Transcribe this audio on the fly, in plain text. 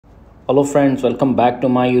Hello friends, welcome back to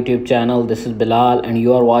my YouTube channel. This is Bilal and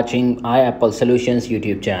you are watching iApple Solutions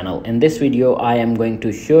YouTube channel. In this video, I am going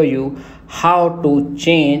to show you how to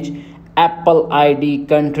change Apple ID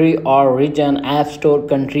country or region, App Store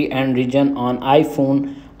country and region on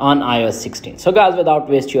iPhone on iOS 16. So guys, without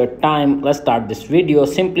waste your time, let's start this video.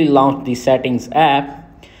 Simply launch the settings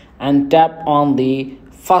app and tap on the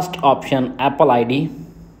first option, Apple ID.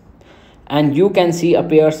 And you can see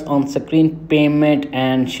appears on screen payment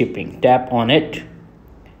and shipping. Tap on it.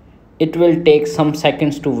 It will take some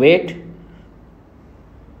seconds to wait.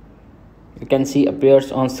 You can see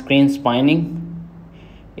appears on screen spinning.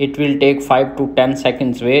 It will take 5 to 10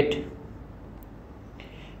 seconds wait.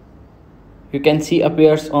 You can see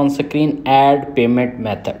appears on screen add payment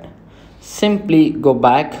method. Simply go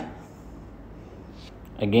back.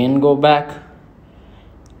 Again go back.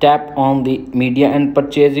 Tap on the media and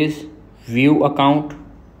purchases. View account.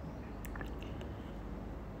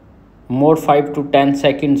 More 5 to 10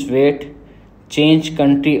 seconds wait. Change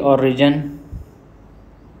country or region.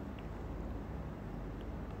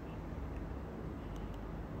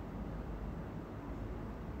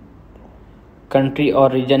 Country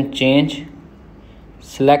or region change.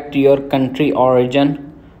 Select your country or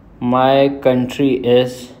region. My country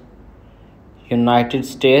is United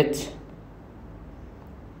States.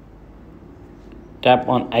 Tap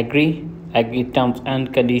on agree terms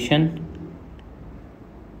and condition.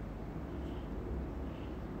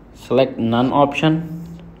 Select none option.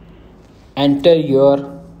 Enter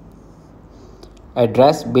your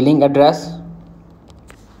address, billing address.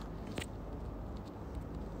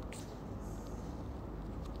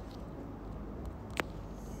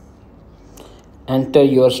 Enter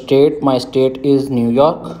your state. My state is New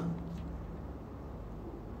York.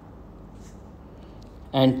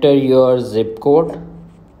 Enter your zip code.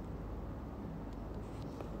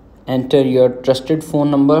 Enter your trusted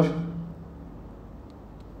phone number.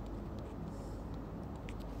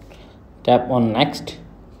 Tap on next.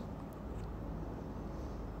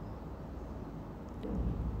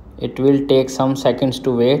 It will take some seconds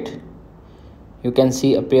to wait. You can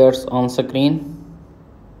see appears on screen.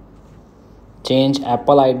 Change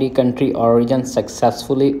Apple ID country origin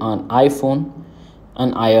successfully on iPhone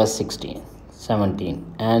and iOS 16,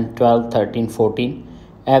 17 and 12, 13, 14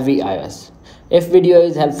 every iOS. If video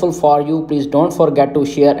is helpful for you, please don't forget to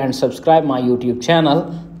share and subscribe my YouTube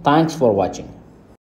channel. Thanks for watching.